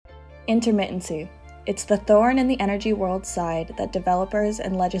Intermittency. It's the thorn in the energy world's side that developers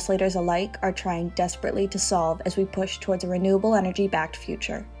and legislators alike are trying desperately to solve as we push towards a renewable energy-backed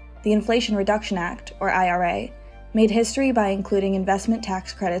future. The Inflation Reduction Act, or IRA, made history by including investment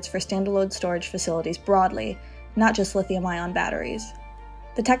tax credits for standalone storage facilities broadly, not just lithium-ion batteries.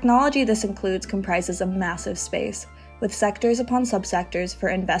 The technology this includes comprises a massive space, with sectors upon subsectors for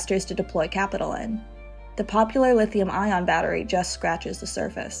investors to deploy capital in. The popular lithium-ion battery just scratches the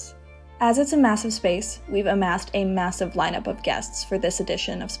surface. As it's a massive space, we've amassed a massive lineup of guests for this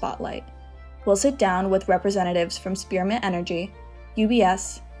edition of Spotlight. We'll sit down with representatives from Spearmint Energy,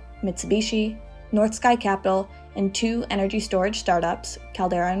 UBS, Mitsubishi, North Sky Capital, and 2 energy storage startups,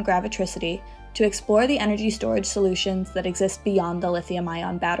 Caldera and Gravitricity, to explore the energy storage solutions that exist beyond the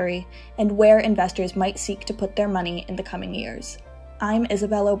lithium-ion battery and where investors might seek to put their money in the coming years. I'm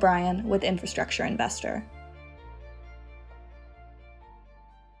Isabel O'Brien with Infrastructure Investor.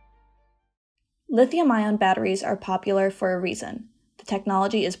 Lithium-ion batteries are popular for a reason. The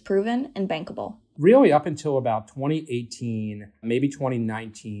technology is proven and bankable. Really, up until about 2018, maybe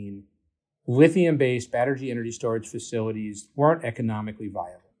 2019, lithium-based battery energy storage facilities weren't economically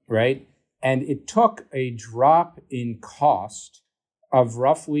viable, right? And it took a drop in cost of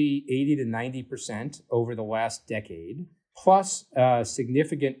roughly 80 to 90% over the last decade, plus a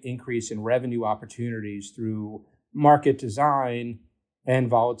significant increase in revenue opportunities through market design and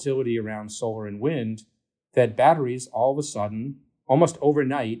volatility around solar and wind, that batteries all of a sudden, almost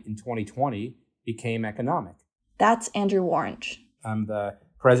overnight in 2020, became economic. That's Andrew Warrench. I'm the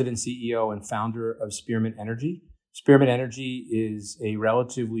president, CEO, and founder of Spearmint Energy. Spearmint Energy is a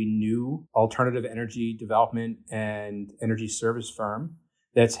relatively new alternative energy development and energy service firm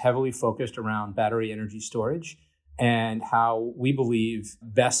that's heavily focused around battery energy storage and how we believe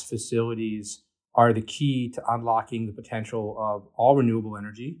BESS facilities are the key to unlocking the potential of all renewable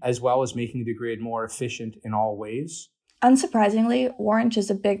energy, as well as making the grid more efficient in all ways. Unsurprisingly, Warrench is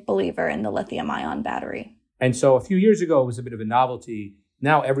a big believer in the lithium-ion battery. And so a few years ago, it was a bit of a novelty.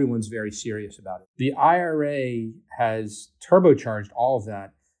 Now everyone's very serious about it. The IRA has turbocharged all of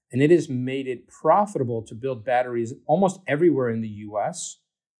that, and it has made it profitable to build batteries almost everywhere in the US.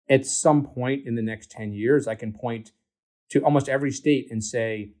 At some point in the next 10 years, I can point to almost every state and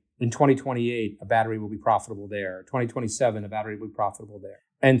say, in 2028, a battery will be profitable there. 2027, a battery will be profitable there.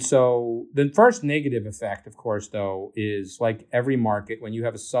 And so the first negative effect, of course, though, is like every market, when you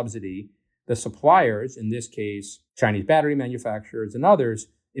have a subsidy, the suppliers, in this case, Chinese battery manufacturers and others,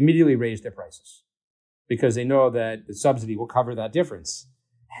 immediately raise their prices because they know that the subsidy will cover that difference.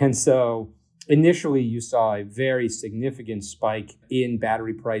 And so initially, you saw a very significant spike in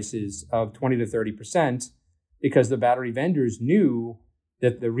battery prices of 20 to 30% because the battery vendors knew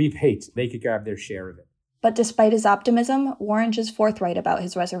that the rebate, they could grab their share of it. But despite his optimism, Warrench is forthright about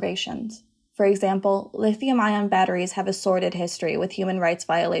his reservations. For example, lithium-ion batteries have a sordid history with human rights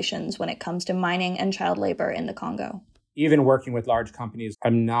violations when it comes to mining and child labor in the Congo. Even working with large companies,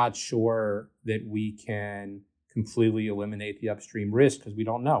 I'm not sure that we can completely eliminate the upstream risk because we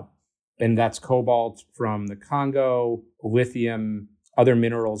don't know. And that's cobalt from the Congo, lithium, other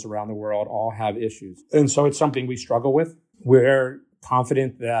minerals around the world all have issues. And so it's something we struggle with. We're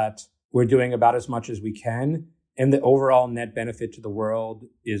confident that we're doing about as much as we can, and the overall net benefit to the world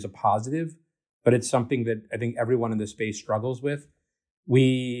is a positive, but it's something that I think everyone in this space struggles with.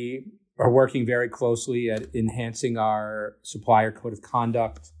 We are working very closely at enhancing our supplier code of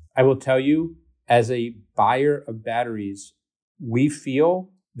conduct. I will tell you, as a buyer of batteries, we feel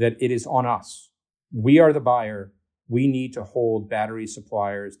that it is on us. We are the buyer. We need to hold battery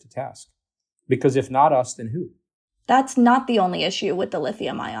suppliers to task, because if not us, then who? That's not the only issue with the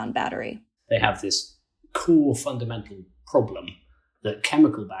lithium-ion battery. They have this core fundamental problem that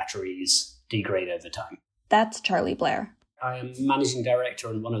chemical batteries degrade over time. That's Charlie Blair. I am managing director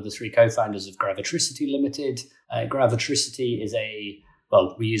and one of the 3 co-founders of Gravitricity Limited. Gravitricity is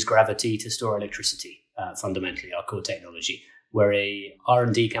we use gravity to store electricity, fundamentally, our core technology. We're a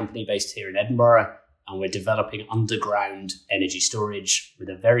R&D company based here in Edinburgh, and we're developing underground energy storage with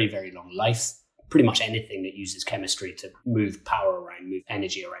a very, very long life. Pretty much anything that uses chemistry to move power around, move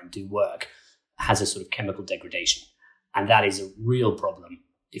energy around, do work, has a sort of chemical degradation. And that is a real problem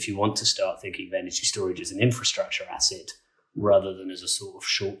if you want to start thinking of energy storage as an infrastructure asset rather than as a sort of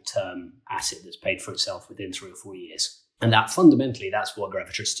short-term asset that's paid for itself within 3 or 4 years. And that fundamentally, that's what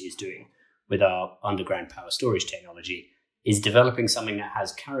Gravitricity is doing with our underground power storage technology, is developing something that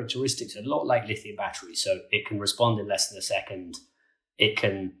has characteristics a lot like lithium batteries. So it can respond in less than a second. It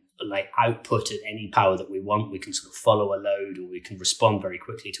can output at any power that we want. We can sort of follow a load, or we can respond very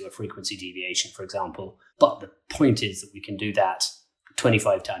quickly to a frequency deviation, for example. But the point is that we can do that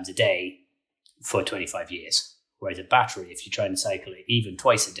 25 times a day for 25 years. Whereas a battery, if you try and cycle it even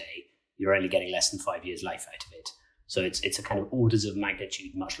twice a day, you're only getting less than 5 years life out of it. So it's a kind of orders of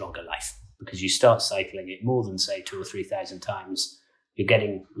magnitude much longer life, because you start cycling it more than, say, 2,000 or 3,000 times, you're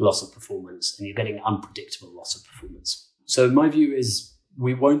getting loss of performance, and you're getting unpredictable loss of performance. So my view is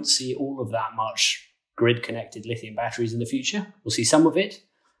we won't see all of that much grid-connected lithium batteries in the future. We'll see some of it,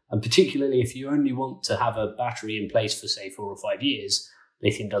 and particularly if you only want to have a battery in place for, say, 4 or 5 years,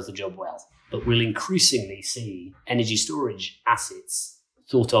 lithium does the job well. But we'll increasingly see energy storage assets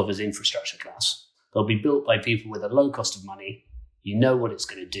thought of as infrastructure class. They'll be built by people with a low cost of money. You know what it's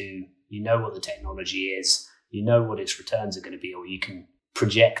going to do. You know what the technology is. You know what its returns are going to be, or you can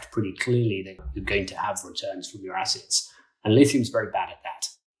project pretty clearly that you're going to have returns from your assets. And lithium's very bad at that.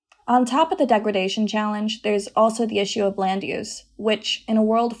 On top of the degradation challenge, there's also the issue of land use, which, in a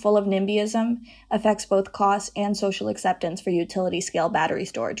world full of NIMBYism, affects both cost and social acceptance for utility-scale battery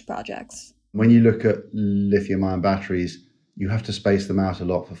storage projects. When you look at lithium-ion batteries, you have to space them out a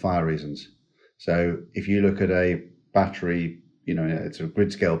lot for fire reasons. So if you look at a battery, it's a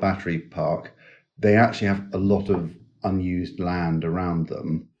grid-scale battery park, they actually have a lot of unused land around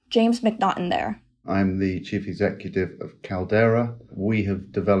them. James McNaughton there. I'm the chief executive of Caldera. We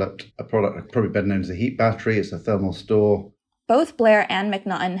have developed a product probably better known as a heat battery. It's a thermal store. Both Blair and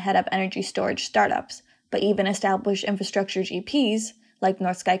McNaughton head up energy storage startups, but even established infrastructure GPs, like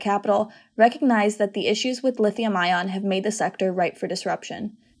North Sky Capital, recognize that the issues with lithium-ion have made the sector ripe for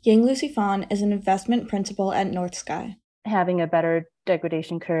disruption. Yang Lucy Fawn is an investment principal at North Sky. Having a better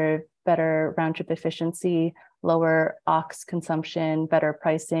degradation curve, better round-trip efficiency, lower aux consumption, better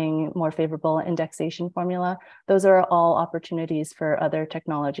pricing, more favorable indexation formula. Those are all opportunities for other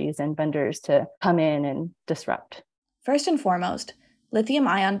technologies and vendors to come in and disrupt. First and foremost,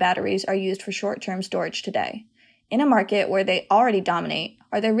 lithium-ion batteries are used for short-term storage today. In a market where they already dominate,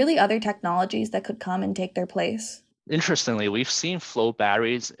 are there really other technologies that could come and take their place? Interestingly, we've seen flow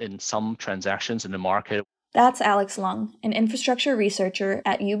batteries in some transactions in the market. That's Alex Lung, an infrastructure researcher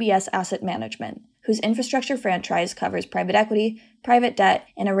at UBS Asset Management, whose infrastructure franchise covers private equity, private debt,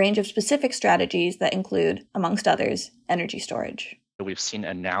 and a range of specific strategies that include, amongst others, energy storage. We've seen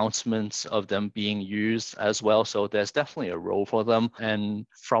announcements of them being used as well, so there's definitely a role for them. And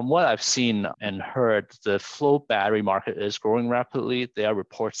from what I've seen and heard, the flow battery market is growing rapidly. There are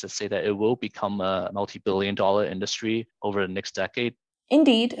reports that say that it will become a multi-billion-dollar industry over the next decade.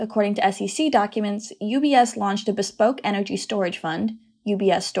 Indeed, according to SEC documents, UBS launched a bespoke energy storage fund,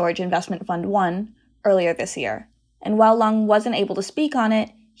 UBS Storage Investment Fund 1, earlier this year. And while Lung wasn't able to speak on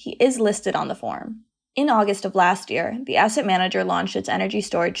it, he is listed on the form. In August of last year, the asset manager launched its energy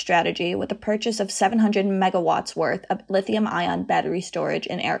storage strategy with a purchase of 700 megawatts worth of lithium-ion battery storage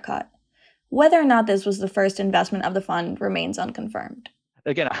in ERCOT. Whether or not this was the first investment of the fund remains unconfirmed.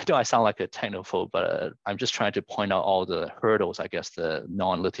 Again, I know I sound like a technophobe, but I'm just trying to point out all the hurdles, I guess, the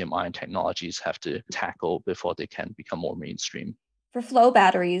non-lithium-ion technologies have to tackle before they can become more mainstream. For flow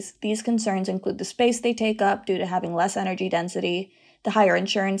batteries, these concerns include the space they take up due to having less energy density, the higher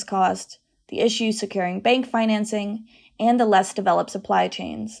insurance cost, the issues securing bank financing, and the less developed supply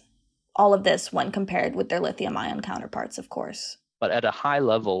chains. All of this when compared with their lithium-ion counterparts, of course. But at a high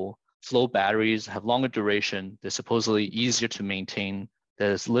level, flow batteries have longer duration. They're supposedly easier to maintain.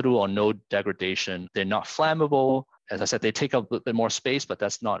 There's little or no degradation. They're not flammable. As I said, they take up a bit more space, but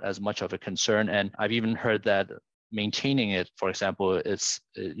that's not as much of a concern. And I've even heard that maintaining it, for example,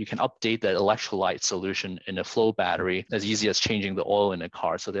 you can update the electrolyte solution in a flow battery as easy as changing the oil in a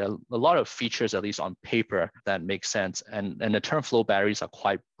car. So there are a lot of features, at least on paper, that make sense. And the term flow batteries are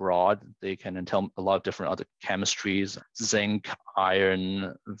quite broad. They can entail a lot of different other chemistries, zinc,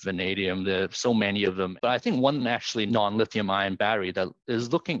 iron, vanadium. There are so many of them. But I think one actually non-lithium ion battery that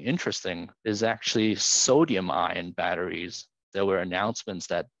is looking interesting is actually sodium ion batteries. There were announcements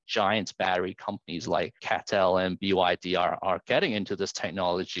that giant battery companies like CATL and BYD are getting into this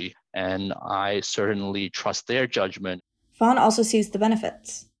technology, and I certainly trust their judgment. Fawn also sees the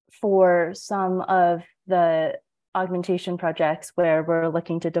benefits. For some of the augmentation projects where we're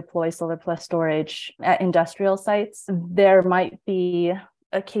looking to deploy solar plus storage at industrial sites, there might be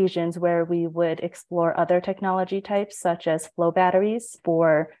occasions where we would explore other technology types, such as flow batteries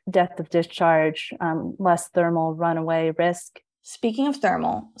for depth of discharge, less thermal runaway risk. Speaking of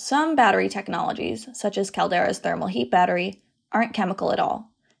thermal, some battery technologies, such as Caldera's thermal heat battery, aren't chemical at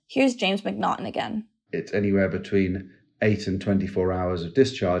all. Here's James McNaughton again. It's anywhere between 8 and 24 hours of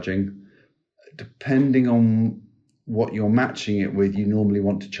discharging. Depending on what you're matching it with, you normally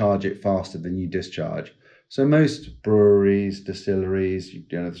want to charge it faster than you discharge. So most breweries, distilleries,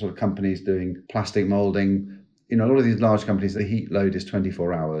 the sort of companies doing plastic molding, a lot of these large companies, the heat load is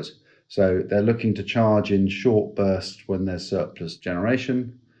 24 hours. So they're looking to charge in short bursts when there's surplus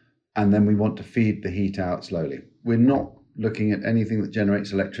generation, and then we want to feed the heat out slowly. We're not looking at anything that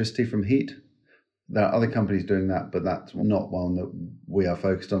generates electricity from heat. There are other companies doing that, but that's not one that we are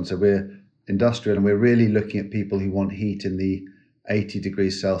focused on. So we're industrial, and we're really looking at people who want heat in the 80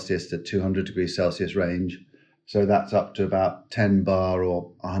 degrees Celsius to 200 degrees Celsius range. So that's up to about 10 bar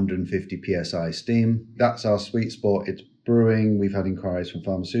or 150 psi steam. That's our sweet spot. It's brewing. We've had inquiries from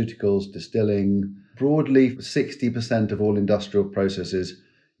pharmaceuticals, distilling. Broadly, 60% of all industrial processes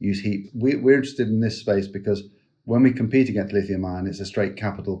use heat. We're interested in this space because when we compete against lithium-ion, it's a straight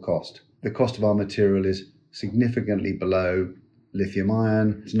capital cost. The cost of our material is significantly below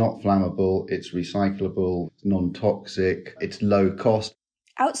lithium-ion. It's not flammable, it's recyclable, it's non-toxic, it's low cost.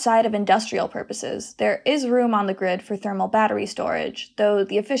 Outside of industrial purposes, there is room on the grid for thermal battery storage, though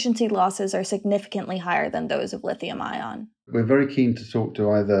the efficiency losses are significantly higher than those of lithium-ion. We're very keen to talk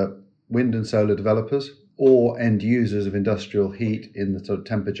to either wind and solar developers or end users of industrial heat in the sort of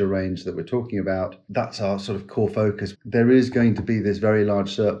temperature range that we're talking about. That's our sort of core focus. There is going to be this very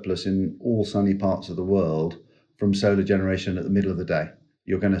large surplus in all sunny parts of the world from solar generation at the middle of the day.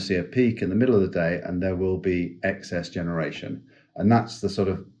 You're going to see a peak in the middle of the day and there will be excess generation. And that's the sort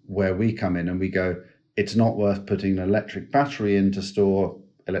of where we come in and we go, it's not worth putting an electric battery in to store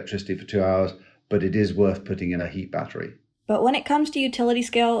electricity for 2 hours, but it is worth putting in a heat battery. But when it comes to utility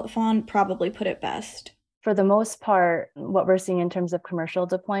scale, Fawn probably put it best. For the most part, what we're seeing in terms of commercial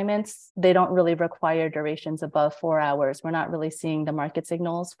deployments, they don't really require durations above 4 hours. We're not really seeing the market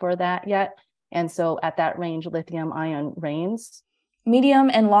signals for that yet. And so at that range, lithium-ion reigns. Medium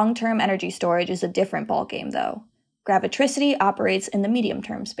and long-term energy storage is a different ballgame, though. Gravitricity operates in the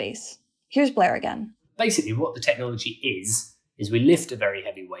medium-term space. Here's Blair again. Basically, what the technology is we lift a very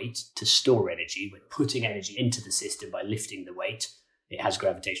heavy weight to store energy. We're putting energy into the system by lifting the weight. It has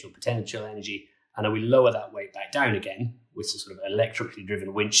gravitational potential energy. And then we lower that weight back down again with some sort of electrically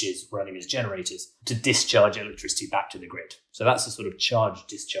driven winches running as generators to discharge electricity back to the grid. So that's a sort of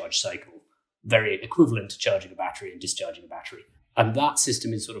charge-discharge cycle, very equivalent to charging a battery and discharging a battery. And that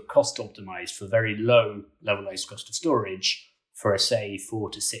system is sort of cost optimized for very low levelized cost of storage for a, say, 4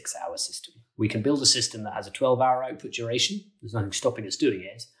 to 6 hour system. We can build a system that has a 12-hour output duration. There's nothing stopping us doing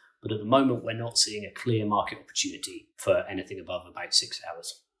it. But at the moment, we're not seeing a clear market opportunity for anything above about 6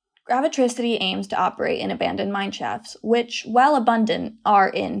 hours. Gravitricity aims to operate in abandoned mine shafts, which, while abundant, are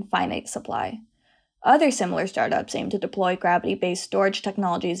in finite supply. Other similar startups aim to deploy gravity-based storage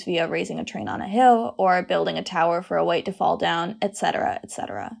technologies via raising a train on a hill or building a tower for a weight to fall down, etc.,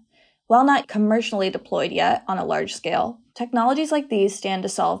 etc. While not commercially deployed yet on a large scale, technologies like these stand to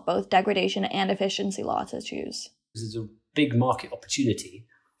solve both degradation and efficiency loss issues. This is a big market opportunity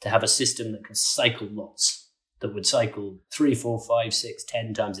to have a system that can cycle lots, that would cycle 3, 4, 5, 6,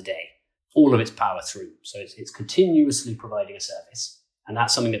 10 times a day, all of its power through. So it's continuously providing a service. And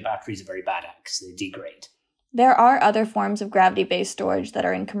that's something that batteries are very bad at because they degrade. There are other forms of gravity-based storage that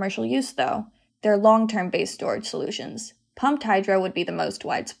are in commercial use, though. They're long-term based storage solutions. Pumped hydro would be the most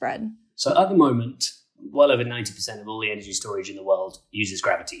widespread. So at the moment, well over 90% of all the energy storage in the world uses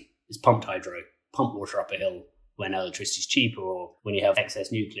gravity. It's pumped hydro, pump water up a hill when electricity is cheap, or when you have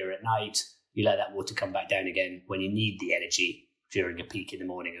excess nuclear at night, you let that water come back down again when you need the energy during a peak in the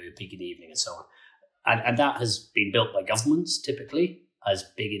morning or a peak in the evening and so on. And that has been built by governments, typically, as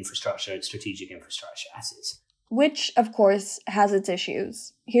big infrastructure and strategic infrastructure assets. Which, of course, has its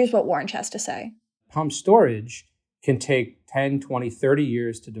issues. Here's what Warren has to say. Pump storage can take 10, 20, 30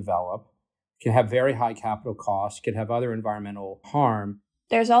 years to develop, can have very high capital costs, can have other environmental harm.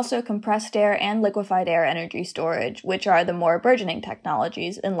 There's also compressed air and liquefied air energy storage, which are the more burgeoning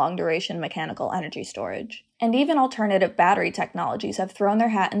technologies in long-duration mechanical energy storage. And even alternative battery technologies have thrown their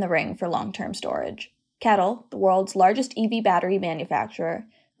hat in the ring for long-term storage. Kettle, the world's largest EV battery manufacturer,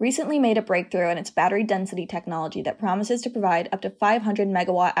 recently made a breakthrough in its battery density technology that promises to provide up to 500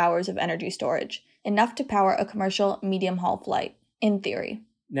 megawatt hours of energy storage, enough to power a commercial medium-haul flight, in theory.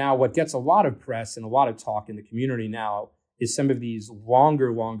 Now, what gets a lot of press and a lot of talk in the community now is some of these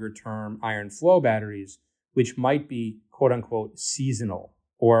longer-term iron flow batteries, which might be quote-unquote seasonal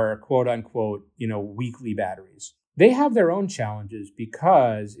or quote-unquote, weekly batteries. They have their own challenges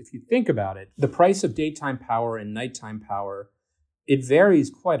because if you think about it, the price of daytime power and nighttime power, it varies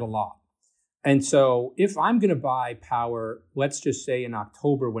quite a lot. And so if I'm going to buy power, let's just say in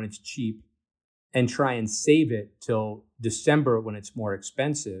October when it's cheap, and try and save it till December when it's more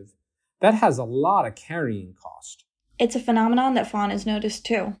expensive, that has a lot of carrying cost. It's a phenomenon that Fawn has noticed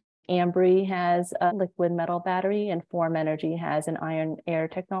too. Ambri has a liquid metal battery, and Form Energy has an iron air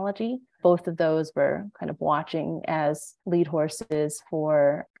technology. Both of those we're kind of watching as lead horses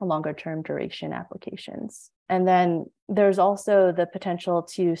for longer term duration applications. And then there's also the potential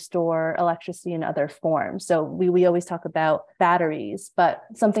to store electricity in other forms. So we always talk about batteries, but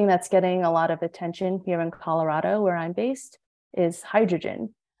something that's getting a lot of attention here in Colorado, where I'm based, is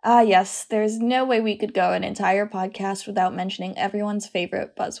hydrogen. Yes, there's no way we could go an entire podcast without mentioning everyone's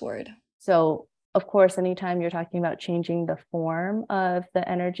favorite buzzword. So, of course, anytime you're talking about changing the form of the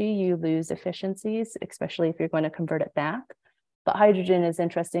energy, you lose efficiencies, especially if you're going to convert it back. But hydrogen is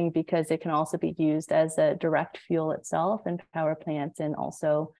interesting because it can also be used as a direct fuel itself in power plants and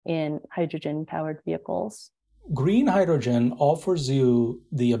also in hydrogen-powered vehicles. Green hydrogen offers you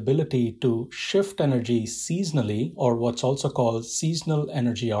the ability to shift energy seasonally, or what's also called seasonal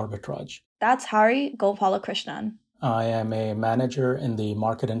energy arbitrage. That's Hari Gopalakrishnan. I am a manager in the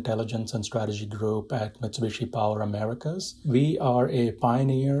Market Intelligence and Strategy Group at Mitsubishi Power Americas. We are a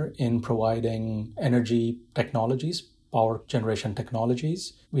pioneer in providing energy technologies, power generation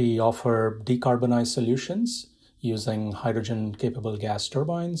technologies. We offer decarbonized solutions using hydrogen-capable gas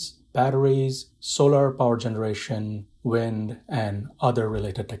turbines, batteries, solar power generation, wind, and other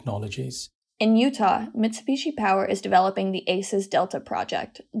related technologies. In Utah, Mitsubishi Power is developing the ACES Delta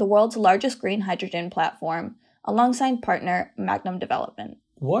project, the world's largest green hydrogen platform, alongside partner Magnum Development.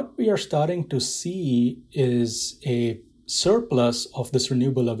 What we are starting to see is a surplus of this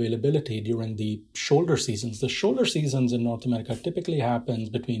renewable availability during the shoulder seasons. The shoulder seasons in North America typically happens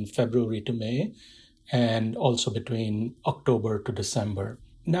between February to May, and also between October to December.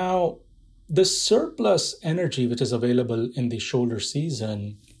 Now, the surplus energy which is available in the shoulder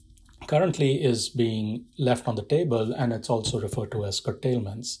season currently is being left on the table, and it's also referred to as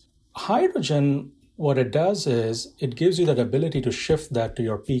curtailments. Hydrogen, what it does is it gives you that ability to shift that to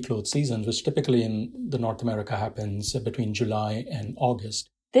your peak load seasons, which typically in the North America happens between July and August.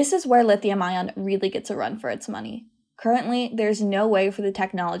 This is where lithium-ion really gets a run for its money. Currently, there's no way for the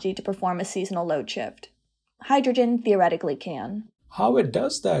technology to perform a seasonal load shift. Hydrogen theoretically can. How it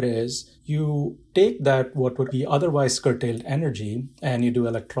does that is you take that what would be otherwise curtailed energy and you do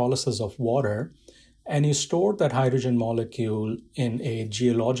electrolysis of water, and you store that hydrogen molecule in a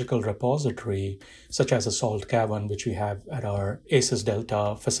geological repository, such as a salt cavern, which we have at our ACES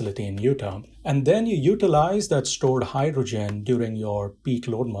Delta facility in Utah. And then you utilize that stored hydrogen during your peak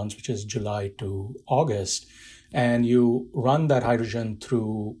load months, which is July to August, and you run that hydrogen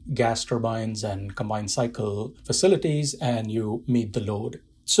through gas turbines and combined cycle facilities, and you meet the load.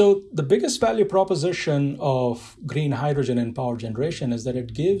 So the biggest value proposition of green hydrogen in power generation is that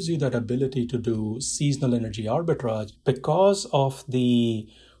it gives you that ability to do seasonal energy arbitrage because of the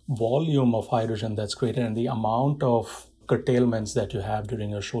volume of hydrogen that's created and the amount of curtailments that you have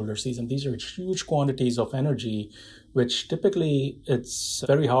during your shoulder season. These are huge quantities of energy, which typically it's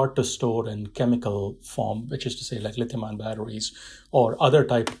very hard to store in chemical form, which is to say like lithium-ion batteries or other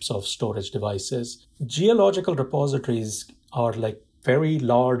types of storage devices. Geological repositories are like very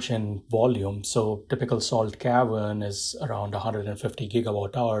large in volume. So typical salt cavern is around 150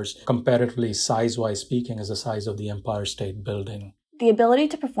 gigawatt hours. Comparatively, size-wise speaking, is the size of the Empire State Building. The ability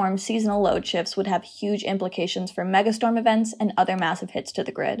to perform seasonal load shifts would have huge implications for megastorm events and other massive hits to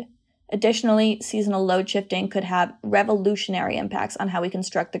the grid. Additionally, seasonal load shifting could have revolutionary impacts on how we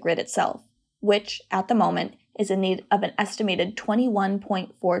construct the grid itself, which, at the moment, is in need of an estimated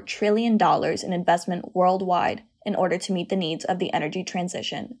 $21.4 trillion in investment worldwide in order to meet the needs of the energy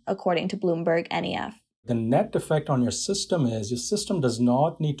transition, according to Bloomberg NEF. The net effect on your system is your system does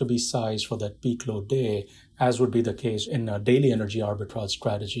not need to be sized for that peak load day, as would be the case in a daily energy arbitrage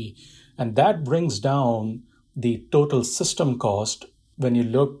strategy. And that brings down the total system cost when you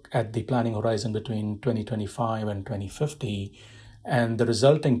look at the planning horizon between 2025 and 2050. And the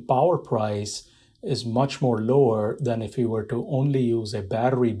resulting power price is much more lower than if you were to only use a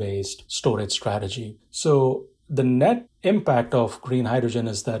battery-based storage strategy. So the net impact of green hydrogen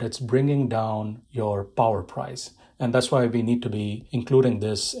is that it's bringing down your power price. And that's why we need to be including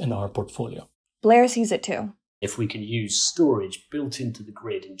this in our portfolio. Blair sees it too. If we can use storage built into the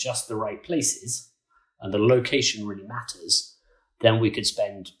grid in just the right places, and the location really matters, then we could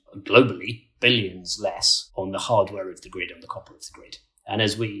spend globally billions less on the hardware of the grid, on the copper of the grid. And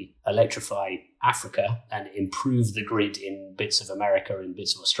as we electrify Africa and improve the grid in bits of America and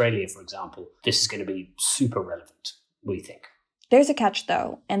bits of Australia, for example, this is going to be super relevant, we think. There's a catch,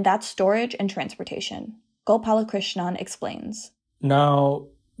 though, and that's storage and transportation. Gopalakrishnan explains. Now,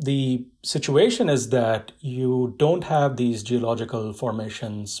 The situation is that you don't have these geological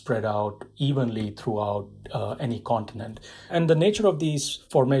formations spread out evenly throughout any continent. And the nature of these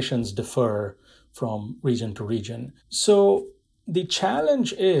formations differ from region to region. So the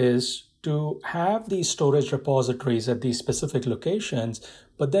challenge is to have these storage repositories at these specific locations,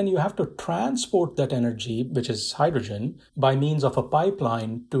 but then you have to transport that energy, which is hydrogen, by means of a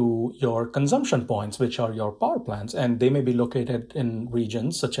pipeline to your consumption points, which are your power plants. And they may be located in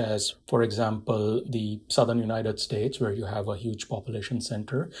regions such as, for example, the southern United States, where you have a huge population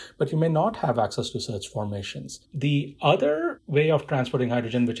center, but you may not have access to such formations. The other way of transporting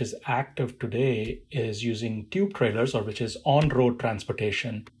hydrogen, which is active today, is using tube trailers, or which is on-road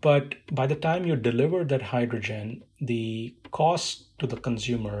transportation. But by the time you deliver that hydrogen, the cost to the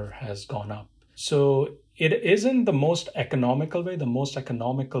consumer has gone up. So it isn't the most economical way. The most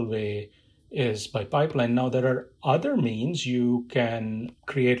economical way is by pipeline. Now, there are other means. You can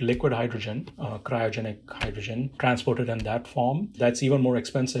create liquid hydrogen, cryogenic hydrogen, transported in that form. That's even more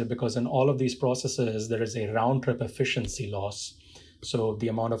expensive because in all of these processes, there is a round-trip efficiency loss. So the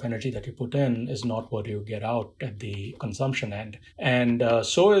amount of energy that you put in is not what you get out at the consumption end. And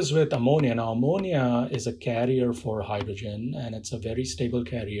so is with ammonia. Now, ammonia is a carrier for hydrogen, and it's a very stable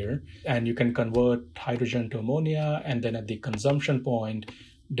carrier. And you can convert hydrogen to ammonia, and then at the consumption point,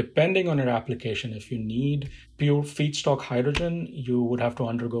 depending on your application, if you need pure feedstock hydrogen, you would have to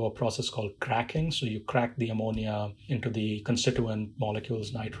undergo a process called cracking. So you crack the ammonia into the constituent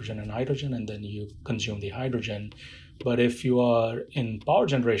molecules, nitrogen and hydrogen, and then you consume the hydrogen. But if you are in power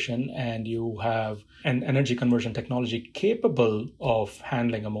generation and you have an energy conversion technology capable of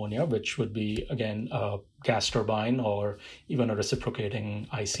handling ammonia, which would be, again, a gas turbine or even a reciprocating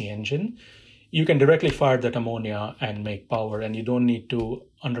IC engine, you can directly fire that ammonia and make power, and you don't need to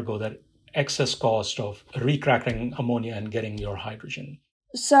undergo that excess cost of recracking ammonia and getting your hydrogen.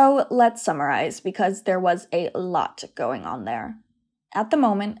 So let's summarize, because there was a lot going on there. At the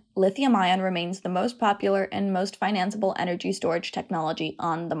moment, lithium-ion remains the most popular and most financeable energy storage technology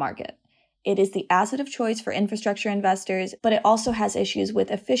on the market. It is the asset of choice for infrastructure investors, but it also has issues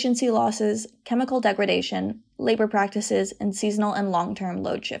with efficiency losses, chemical degradation, labor practices, and seasonal and long-term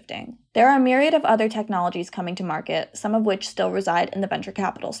load shifting. There are a myriad of other technologies coming to market, some of which still reside in the venture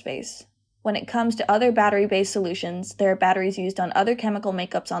capital space. When it comes to other battery-based solutions, there are batteries used on other chemical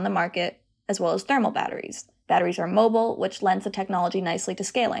makeups on the market, as well as thermal batteries. Batteries are mobile, which lends the technology nicely to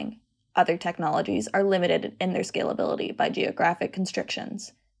scaling. Other technologies are limited in their scalability by geographic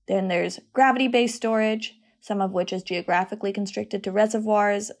constrictions. Then there's gravity-based storage, some of which is geographically constricted to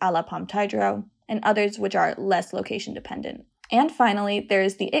reservoirs, a la pumped hydro, and others which are less location-dependent. And finally,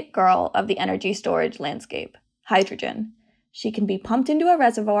 there's the it girl of the energy storage landscape, hydrogen. She can be pumped into a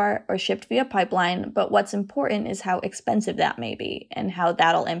reservoir or shipped via pipeline, but what's important is how expensive that may be and how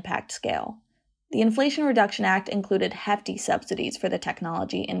that'll impact scale. The Inflation Reduction Act included hefty subsidies for the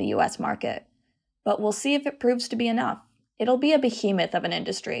technology in the US market, but we'll see if it proves to be enough. It'll be a behemoth of an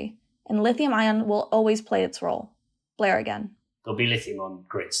industry, and lithium-ion will always play its role. Blair again. There'll be lithium on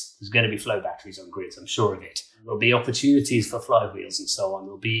grids. There's going to be flow batteries on grids, I'm sure of it. There'll be opportunities for flywheels and so on.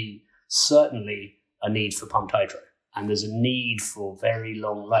 There'll be certainly a need for pumped hydro, and there's a need for very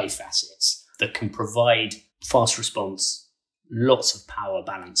long life assets that can provide fast response, lots of power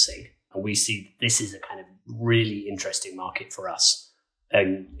balancing. And we see this is a kind of really interesting market for us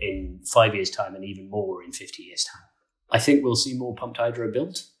in 5 years' time and even more in 50 years' time. I think we'll see more pumped hydro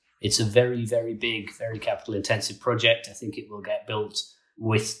built. It's a very, very big, very capital-intensive project. I think it will get built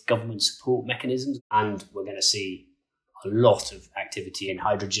with government support mechanisms, and we're going to see a lot of activity in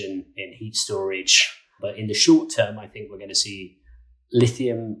hydrogen, in heat storage. But in the short term, I think we're going to see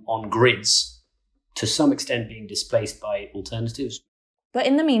lithium on grids to some extent being displaced by alternatives. But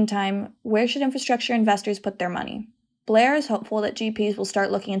in the meantime, where should infrastructure investors put their money? Blair is hopeful that GPs will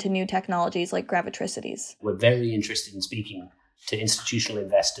start looking into new technologies like gravitricities. We're very interested in speaking to institutional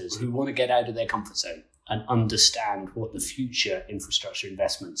investors who want to get out of their comfort zone and understand what the future infrastructure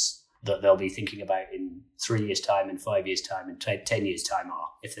investments that they'll be thinking about in 3 years' time, in 5 years' time, and 10 years' time are.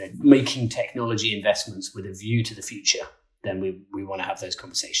 If they're making technology investments with a view to the future, then we want to have those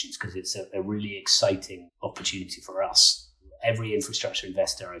conversations because it's a really exciting opportunity for us. Every infrastructure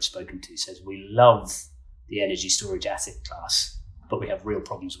investor I've spoken to says we love the energy storage asset class, but we have real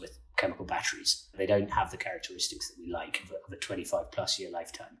problems with chemical batteries. They don't have the characteristics that we like of a 25 plus year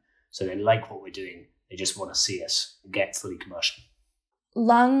lifetime. So they like what we're doing. They just want to see us get fully commercial.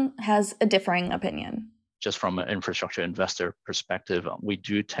 Lung has a differing opinion. Just from an infrastructure investor perspective, we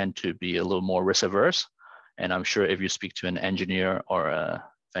do tend to be a little more risk averse. And I'm sure if you speak to an engineer or a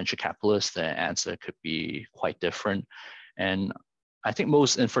venture capitalist, the answer could be quite different. And I think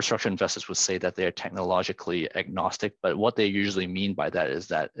most infrastructure investors would say that they're technologically agnostic, but what they usually mean by that is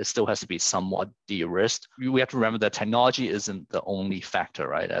that it still has to be somewhat de-risked. We have to remember that technology isn't the only factor,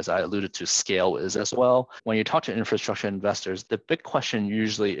 right? As I alluded to, scale is as well. When you talk to infrastructure investors, the big question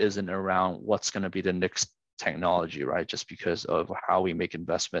usually isn't around what's going to be the next technology, right? Just because of how we make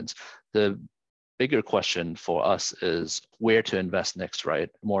investments. The bigger question for us is where to invest next, right?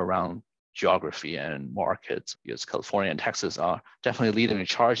 More around geography and markets, because California and Texas are definitely leading the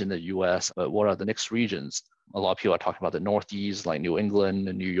charge in the US, but what are the next regions? A lot of people are talking about the Northeast, like New England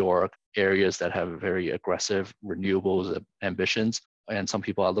and New York, areas that have very aggressive renewables ambitions. And some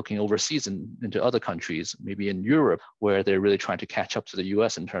people are looking overseas into other countries, maybe in Europe, where they're really trying to catch up to the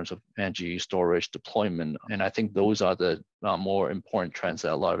US in terms of energy storage deployment. And I think those are the more important trends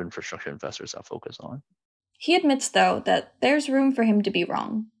that a lot of infrastructure investors are focused on. He admits, though, that there's room for him to be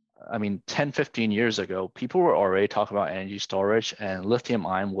wrong. I mean, 10, 15 years ago, people were already talking about energy storage, and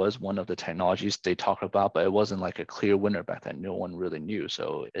lithium-ion was one of the technologies they talked about, but it wasn't like a clear winner back then. No one really knew.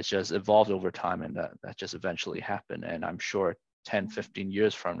 So it's just evolved over time, and that just eventually happened. And I'm sure 10, 15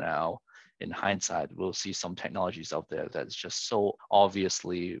 years from now, in hindsight, we'll see some technologies out there that's just so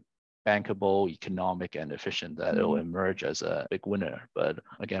obviously bankable, economic, and efficient that it'll emerge as a big winner. But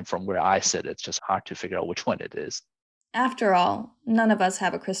again, from where I sit, it's just hard to figure out which one it is. After all, none of us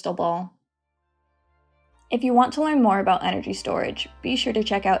have a crystal ball. If you want to learn more about energy storage, be sure to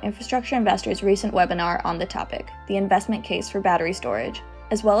check out Infrastructure Investor's recent webinar on the topic, The Investment Case for Battery Storage,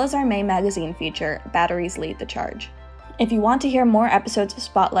 as well as our May magazine feature, Batteries Lead the Charge. If you want to hear more episodes of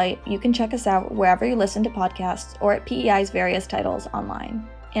Spotlight, you can check us out wherever you listen to podcasts or at PEI's various titles online.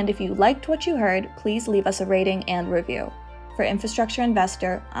 And if you liked what you heard, please leave us a rating and review. For Infrastructure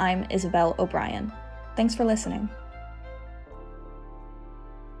Investor, I'm Isabel O'Brien. Thanks for listening.